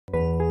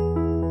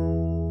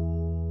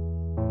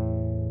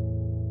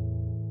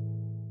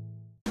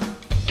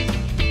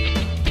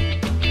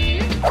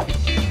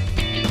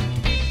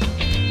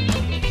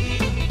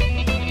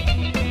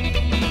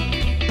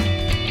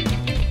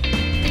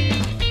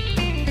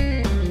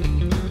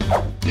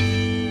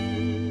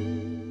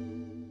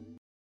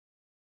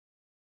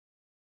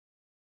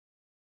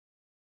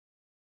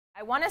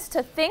I want us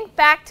to think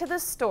back to the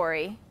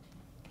story,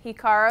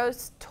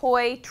 Hikaru's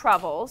toy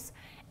troubles,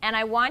 and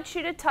I want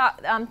you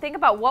to think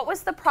about what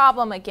was the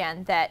problem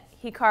again that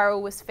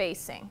Hikaru was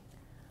facing.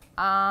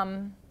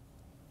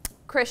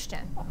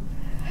 Christian.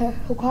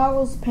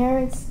 Hikaru's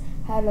parents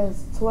had a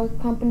toy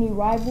company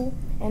rival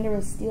and they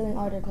were stealing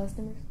all their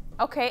customers.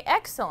 Okay,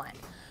 excellent.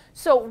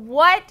 So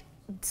what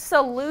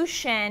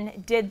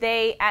solution did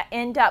they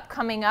end up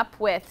coming up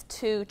with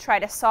to try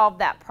to solve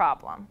that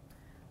problem?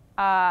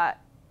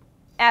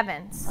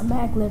 Evans. A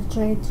maglev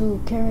train to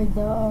carry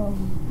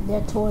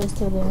their toys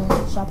to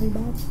their shopping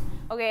bags.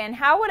 Okay, and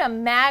how would a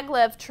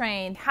maglev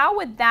train, how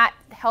would that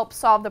help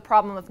solve the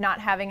problem of not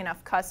having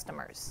enough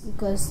customers?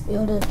 Because it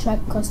would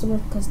attract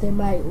customers because they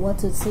might want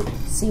to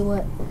see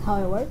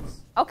how it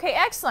works. Okay,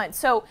 excellent.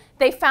 So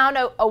they found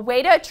a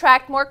way to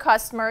attract more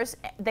customers.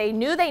 They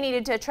knew they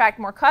needed to attract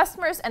more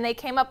customers, and they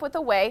came up with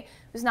a way.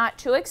 It was not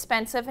too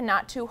expensive and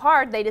not too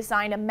hard. They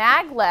designed a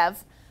maglev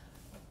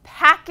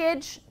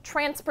package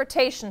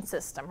transportation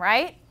system,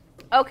 right?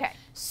 Okay,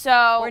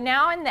 so we're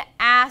now in the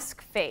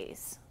ask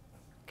phase,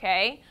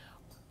 okay?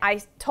 I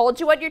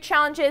told you what your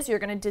challenge is. You're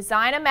going to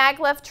design a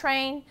maglev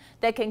train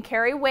that can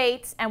carry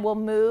weights and will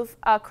move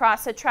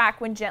across a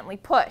track when gently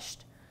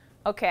pushed,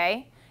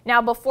 okay?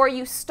 Now, before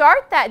you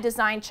start that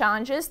design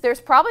challenges, there's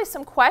probably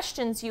some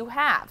questions you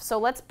have. So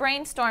let's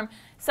brainstorm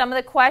some of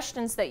the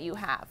questions that you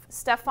have.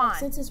 Stefan.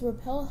 Since it's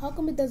repelled, how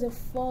come it doesn't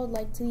fall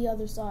like to the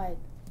other side?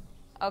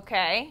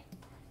 Okay.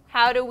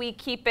 How do we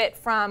keep it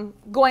from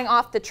going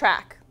off the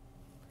track?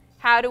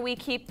 How do we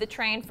keep the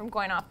train from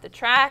going off the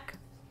track?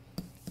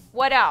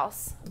 What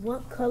else?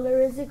 What color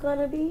is it going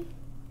to be?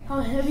 How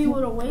heavy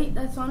will the weight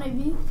that's on it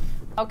be?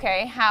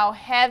 Okay, how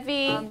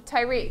heavy?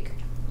 Tyreek.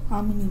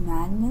 How many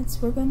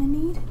magnets we're going to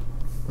need?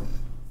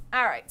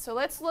 All right, so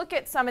let's look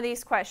at some of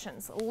these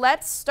questions.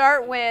 Let's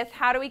start with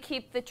how do we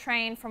keep the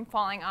train from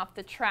falling off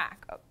the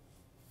track?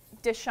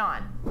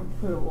 Deshaun.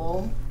 Put a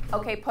wall.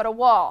 Okay, put a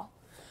wall.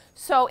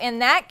 So in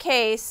that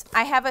case,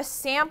 I have a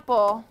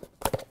sample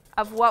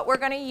of what we're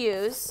going to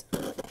use.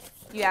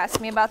 You asked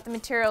me about the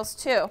materials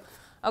too.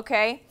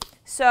 Okay,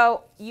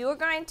 so you're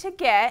going to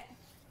get,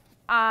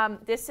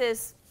 this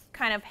is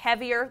kind of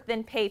heavier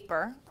than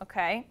paper,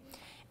 okay,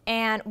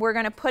 and we're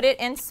going to put it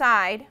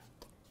inside.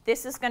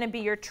 This is going to be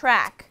your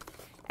track,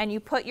 and you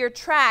put your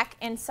track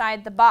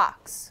inside the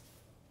box,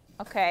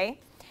 okay,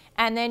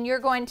 and then you're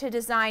going to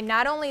design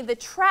not only the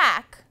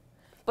track,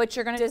 but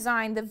you're going to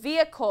design the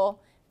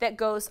vehicle that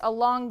goes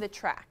along the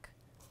track,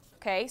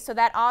 okay, so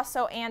that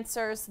also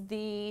answers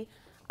the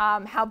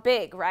how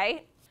big,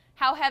 right?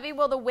 How heavy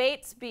will the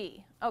weights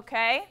be?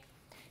 Okay.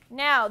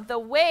 Now the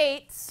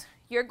weights,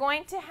 you're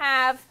going to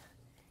have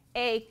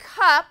a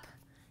cup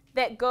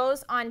that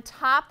goes on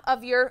top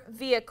of your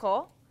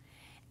vehicle,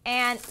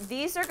 and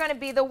these are going to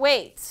be the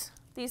weights,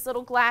 these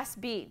little glass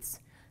beads.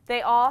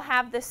 They all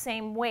have the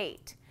same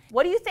weight.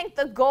 What do you think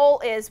the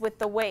goal is with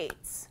the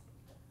weights?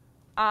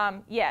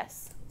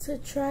 Yes. To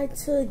try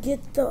to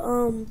get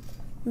the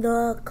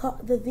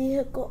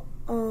vehicle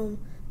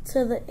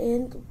to the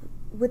end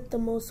with the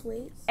most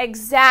weights?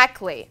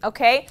 Exactly,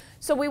 okay?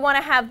 So we want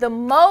to have the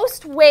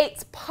most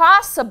weights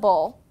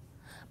possible,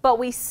 but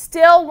we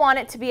still want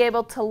it to be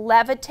able to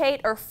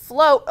levitate or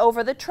float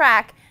over the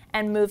track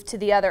and move to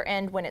the other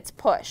end when it's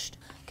pushed.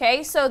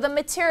 Okay, so the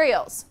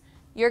materials.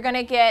 You're going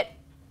to get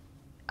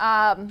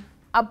a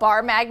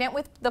bar magnet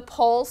with the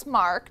poles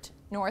marked,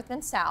 north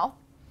and south.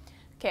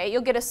 Okay,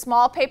 you'll get a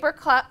small paper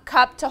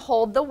cup to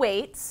hold the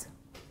weights,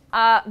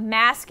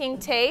 masking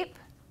tape.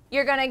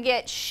 You're going to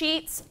get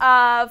sheets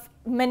of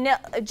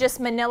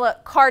manila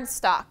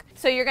cardstock.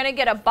 So you're going to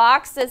get a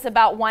box that's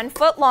about 1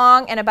 foot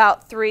long and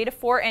about 3 to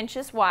 4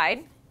 inches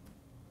wide.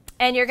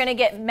 And you're going to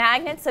get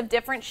magnets of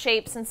different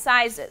shapes and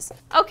sizes.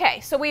 Okay,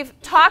 so we've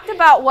talked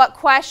about what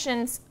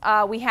questions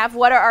we have,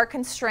 what are our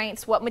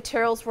constraints, what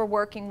materials we're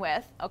working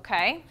with,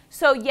 okay?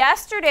 So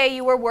yesterday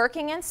you were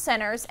working in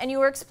centers and you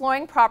were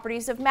exploring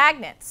properties of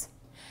magnets.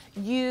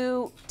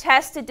 You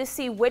tested to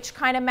see which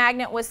kind of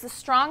magnet was the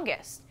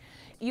strongest.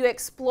 You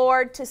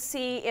explored to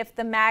see if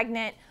the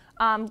magnet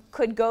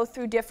could go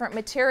through different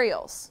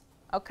materials,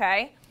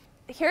 okay?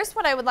 Here's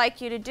what I would like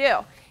you to do.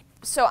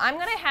 So I'm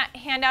going to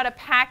hand out a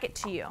packet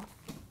to you.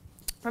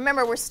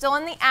 Remember, we're still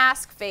in the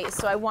ask phase,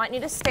 so I want you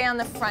to stay on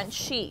the front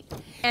sheet.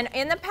 And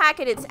in the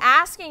packet, it's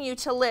asking you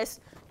to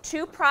list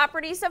 2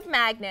 properties of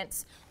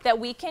magnets that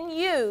we can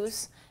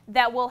use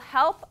that will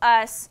help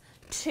us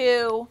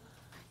to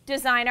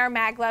design our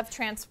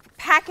maglev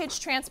package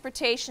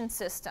transportation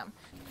system.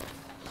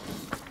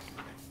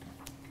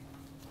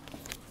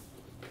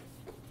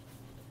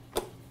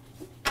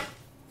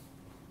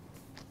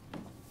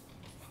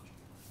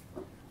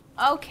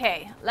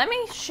 Okay, let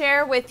me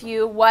share with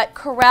you what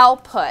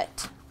Corel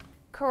put.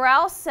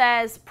 Corel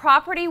says,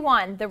 property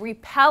 1, the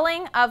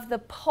repelling of the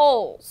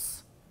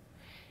poles.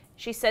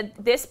 She said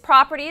this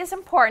property is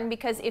important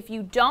because if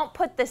you don't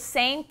put the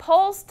same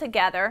poles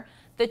together,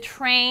 the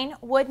train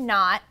would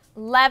not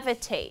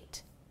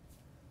levitate.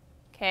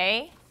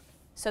 Okay,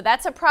 so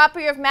that's a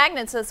property of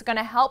magnets that's going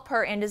to help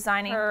her in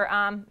designing her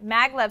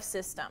maglev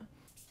system.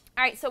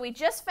 All right, so we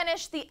just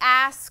finished the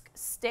ask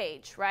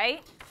stage,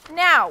 right?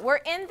 Now, we're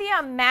in the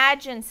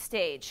imagine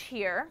stage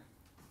here,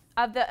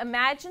 of the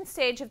imagine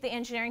stage of the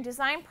engineering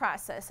design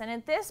process. And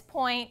at this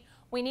point,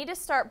 we need to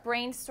start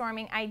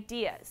brainstorming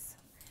ideas.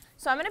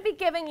 So I'm going to be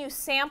giving you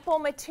sample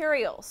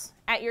materials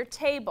at your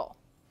table.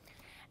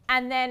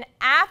 And then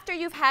after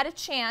you've had a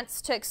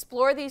chance to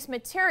explore these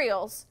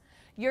materials,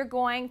 you're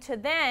going to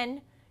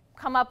then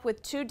come up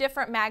with 2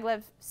 different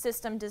maglev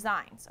system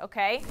designs,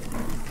 okay?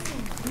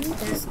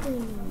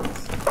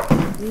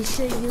 We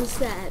should use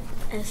that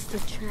as the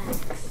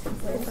tracks.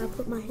 If I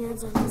put my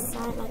hands on the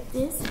side like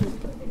this.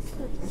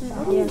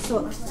 Yeah,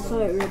 so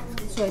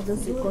it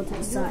doesn't go to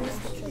the side.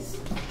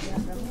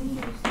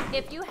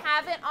 If you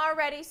haven't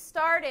already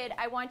started,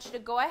 I want you to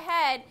go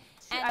ahead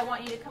and I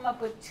want you to come up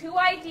with 2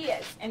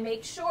 ideas and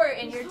make sure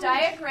in your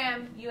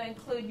diagram you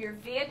include your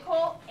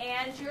vehicle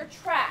and your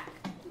track.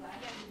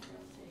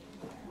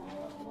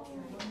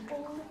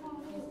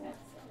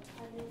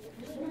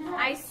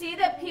 I see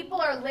that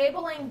people are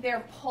labeling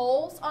their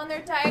poles on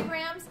their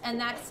diagrams, and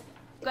that's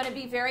going to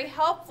be very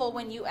helpful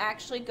when you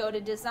actually go to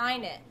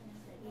design it.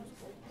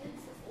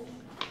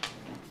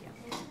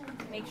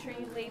 Make sure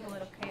you label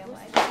it, okay,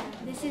 Elijah?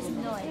 This is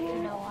noise, you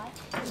know why?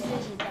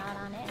 There's a dot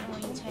on it, and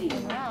when you turn it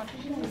around,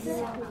 this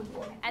is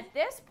at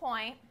this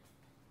point,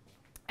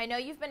 I know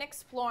you've been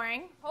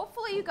exploring.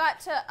 Hopefully you got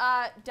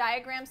to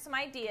diagram some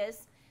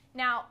ideas.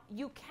 Now,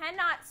 you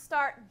cannot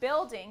start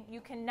building.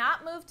 You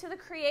cannot move to the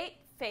create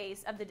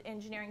phase of the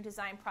engineering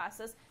design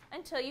process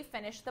until you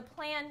finish the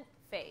plan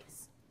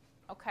phase,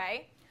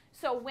 okay?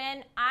 So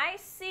when I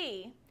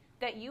see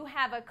that you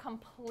have a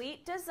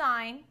complete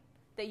design,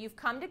 that you've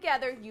come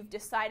together, you've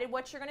decided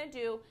what you're going to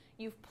do,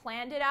 you've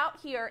planned it out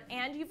here,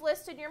 and you've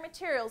listed your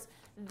materials,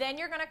 then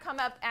you're going to come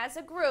up as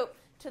a group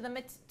to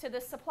the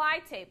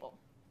supply table.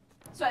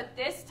 So at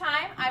this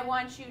time, I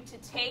want you to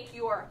take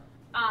your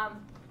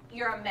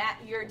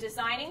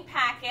designing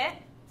packet,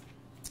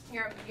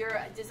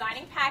 your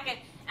designing packet,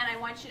 and I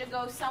want you to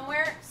go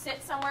somewhere,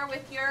 sit somewhere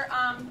with your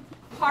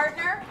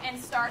partner and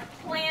start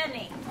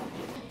planning.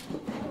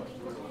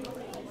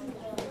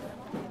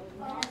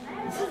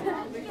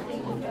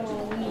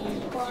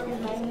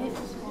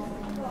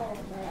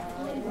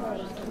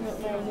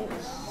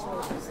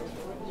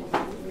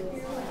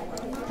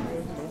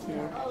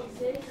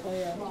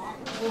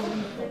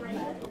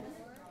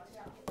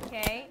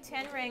 Okay,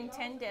 10 ring,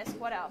 10 disc,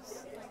 what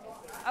else?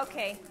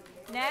 Okay,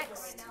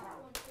 next.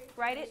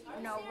 Write it,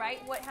 no,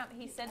 write what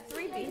he said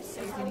 3 beats.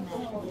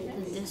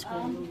 This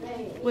one.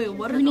 Wait,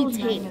 what are We need those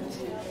tape. magnets?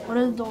 What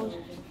are those?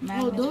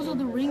 Magnets. Oh, those are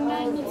the ring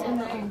magnets and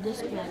the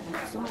disc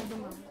magnets. Some of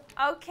them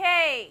are.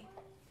 Okay.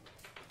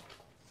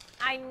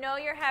 I know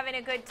you're having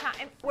a good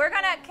time. We're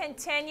going to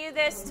continue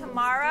this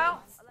tomorrow.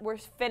 We're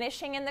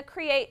finishing in the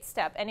create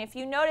step. And if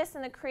you notice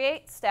in the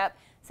create step,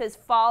 it says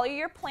follow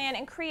your plan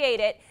and create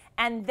it.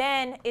 And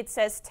then it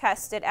says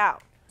test it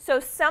out. So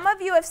some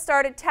of you have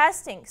started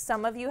testing.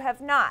 Some of you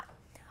have not.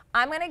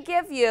 I'm going to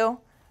give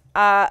you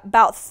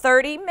about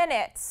 30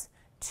 minutes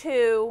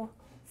to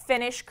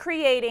finish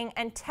creating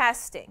and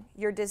testing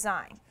your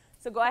design.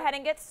 So go ahead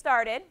and get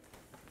started.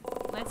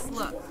 Let's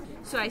look.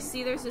 So I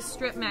see there's a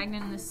strip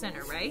magnet in the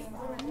center, right?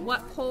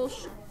 What pole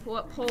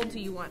do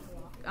you want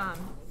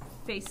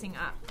facing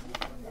up?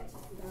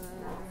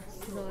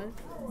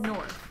 North.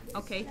 North.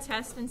 Okay,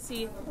 test and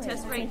see.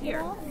 Test right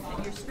here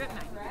at your strip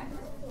magnet.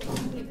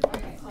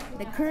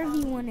 The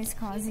curvy one is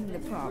causing the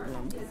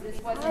problem.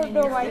 What's I don't in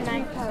know your why picture?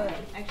 nine color.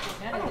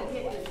 Actually, none of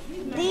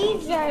it.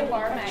 These are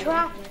Bar magnet.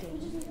 attractive.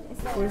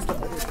 Where's the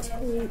other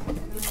tape?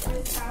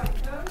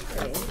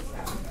 Okay.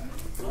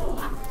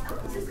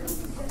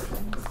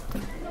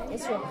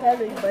 It's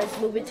repelling, but it's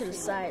moving to the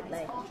side.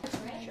 Like,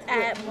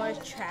 add more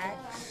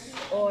tracks,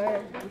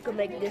 or we could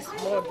make this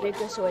more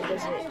bigger so it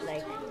doesn't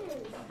like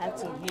have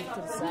to move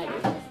to the side,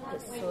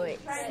 so it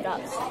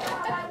stops.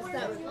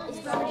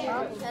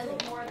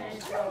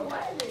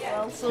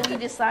 Well, so we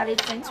decided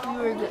since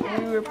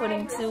we were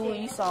putting 2,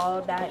 you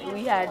saw that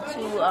we had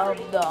 2 of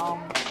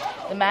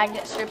the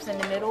magnet strips in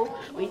the middle.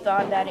 We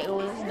thought that it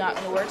was not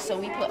going to work, so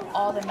we put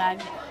all the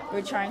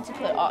we're trying to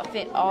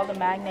fit all the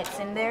magnets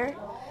in there.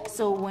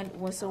 So when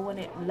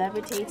it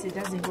levitates, it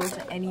doesn't go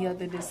to any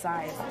other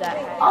side.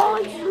 Oh,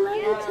 it's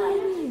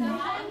levitating!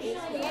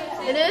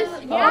 It is?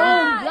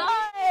 Yeah. Oh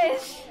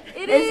gosh!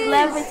 It's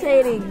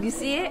levitating. You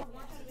see it?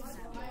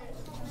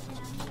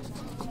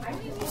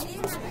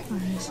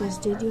 It says,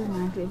 did your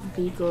magnet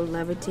vehicle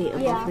levitate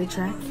above the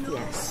track?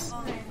 Yes.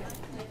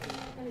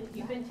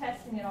 You've been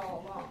testing it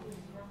all along.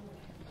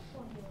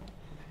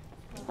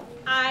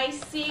 I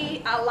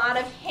see a lot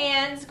of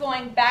hands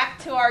going back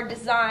to our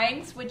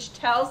designs, which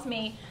tells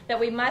me that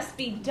we must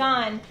be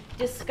done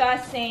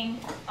discussing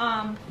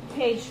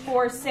page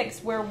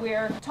 4-6, where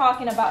we're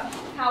talking about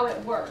how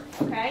it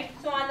works, okay?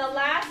 So on the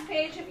last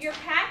page of your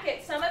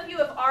packet, some of you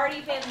have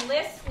already been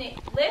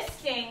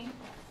listing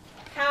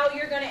how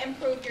you're going to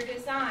improve your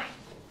design,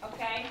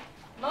 okay?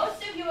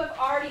 Most of you have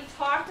already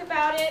talked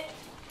about it.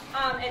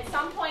 At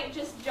some point,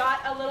 just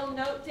jot a little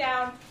note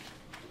down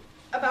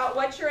about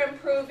what you're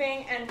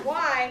improving and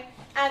why.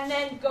 And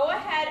then go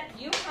ahead,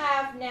 you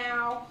have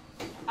now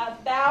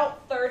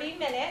about 30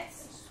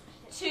 minutes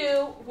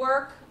to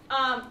work,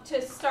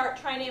 to start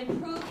trying to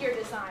improve your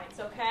designs,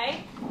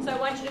 okay? So I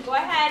want you to go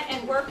ahead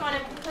and work on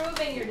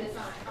improving your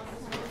design.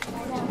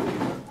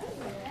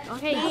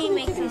 Okay, you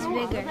need to make these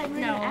bigger.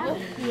 No.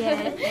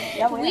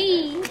 Yeah.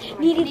 We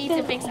need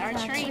to fix our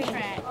train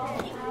track.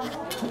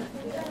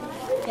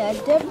 Yeah,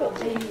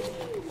 definitely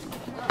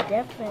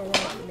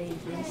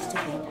needs to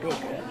be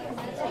bigger.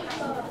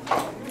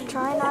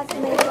 Try not to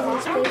make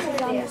any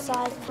spaces on the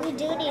side. We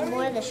do need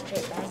more of the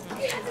strip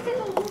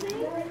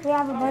magnet. We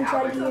have a bunch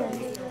right here.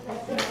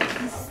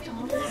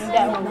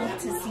 Not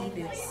to see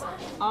this.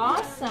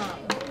 Awesome.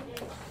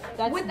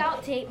 That's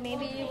Without tape,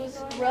 maybe it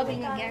was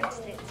rubbing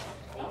against it.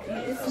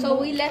 So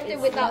we left it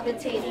without the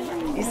tape.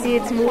 You see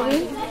it's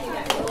moving?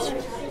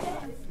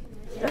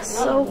 That's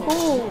so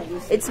cool.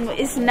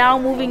 It's now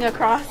moving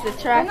across the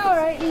track. I know,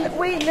 right?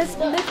 Wait, let's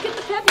get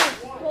the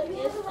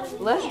pebbles.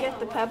 Let's get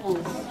the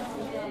pebbles.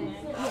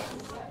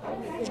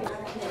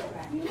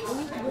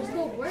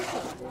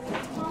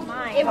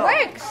 It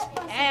works.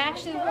 It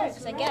actually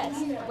works, I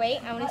guess.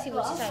 Wait, I want to see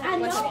what you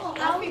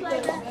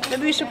said.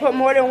 Maybe we should put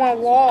more than one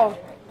wall.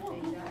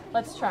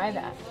 Let's try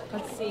that.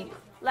 Let's see.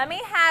 Let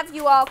me have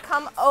you all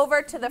come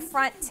over to the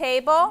front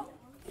table.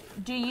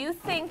 Do you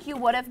think you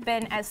would have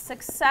been as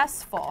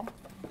successful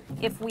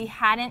if we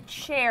hadn't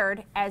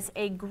shared as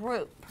a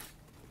group?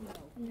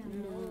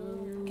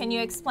 No. Can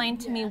you explain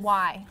to me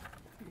why?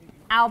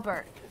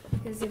 Albert.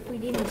 Because if we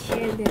didn't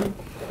share them,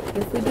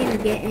 if we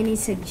didn't get any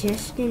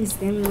suggestions,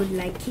 then we would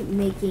like keep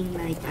making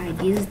like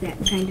ideas that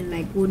kind of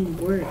like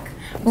wouldn't work.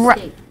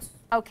 Right.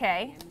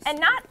 Okay.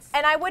 And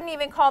I wouldn't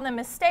even call them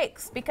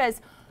mistakes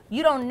because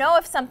you don't know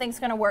if something's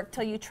going to work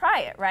till you try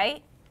it,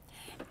 right?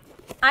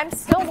 I'm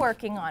still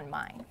working on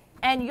mine.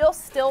 And you'll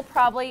still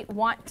probably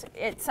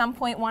at some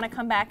point want to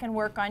come back and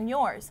work on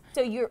yours.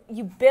 So you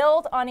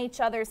build on each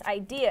other's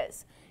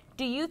ideas.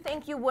 Do you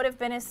think you would have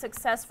been as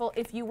successful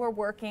if you were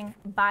working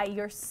by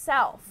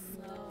yourself?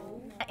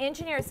 No.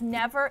 Engineers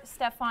never,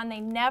 Stefan, they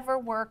never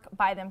work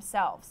by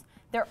themselves.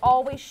 They're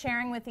always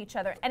sharing with each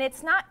other. And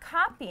it's not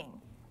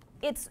copying.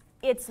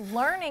 It's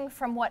learning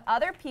from what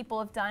other people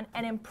have done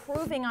and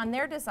improving on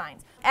their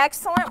designs.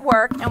 Excellent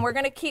work, and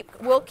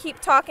we'll keep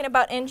talking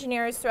about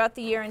engineers throughout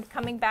the year and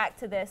coming back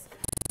to this.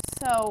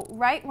 So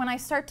right when I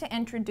start to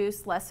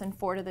introduce lesson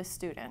 4 to the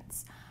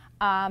students,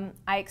 I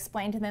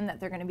explain to them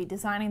that they're going to be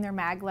designing their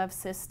maglev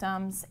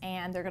systems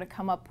and they're going to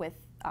come up with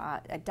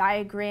a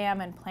diagram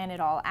and plan it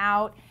all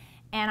out.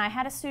 And I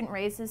had a student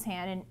raise his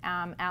hand,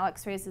 and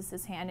Alex raises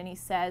his hand and he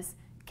says,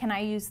 "Can I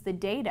use the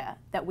data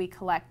that we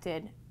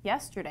collected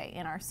yesterday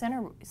in our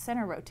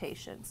center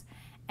rotations?"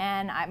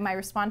 And my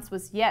response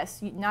was,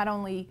 yes, not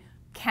only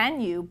can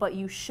you, but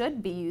you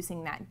should be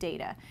using that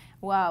data,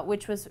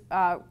 which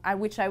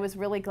I was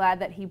really glad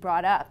that he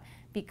brought up,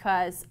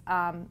 because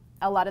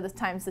a lot of the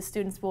times the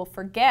students will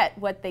forget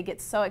what they get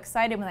so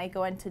excited when they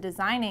go into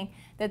designing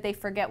that they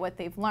forget what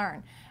they've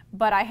learned.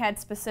 But I had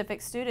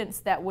specific students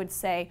that would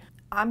say,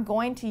 I'm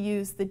going to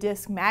use the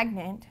disc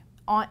magnet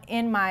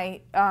in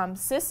my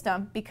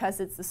system because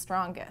it's the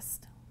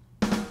strongest.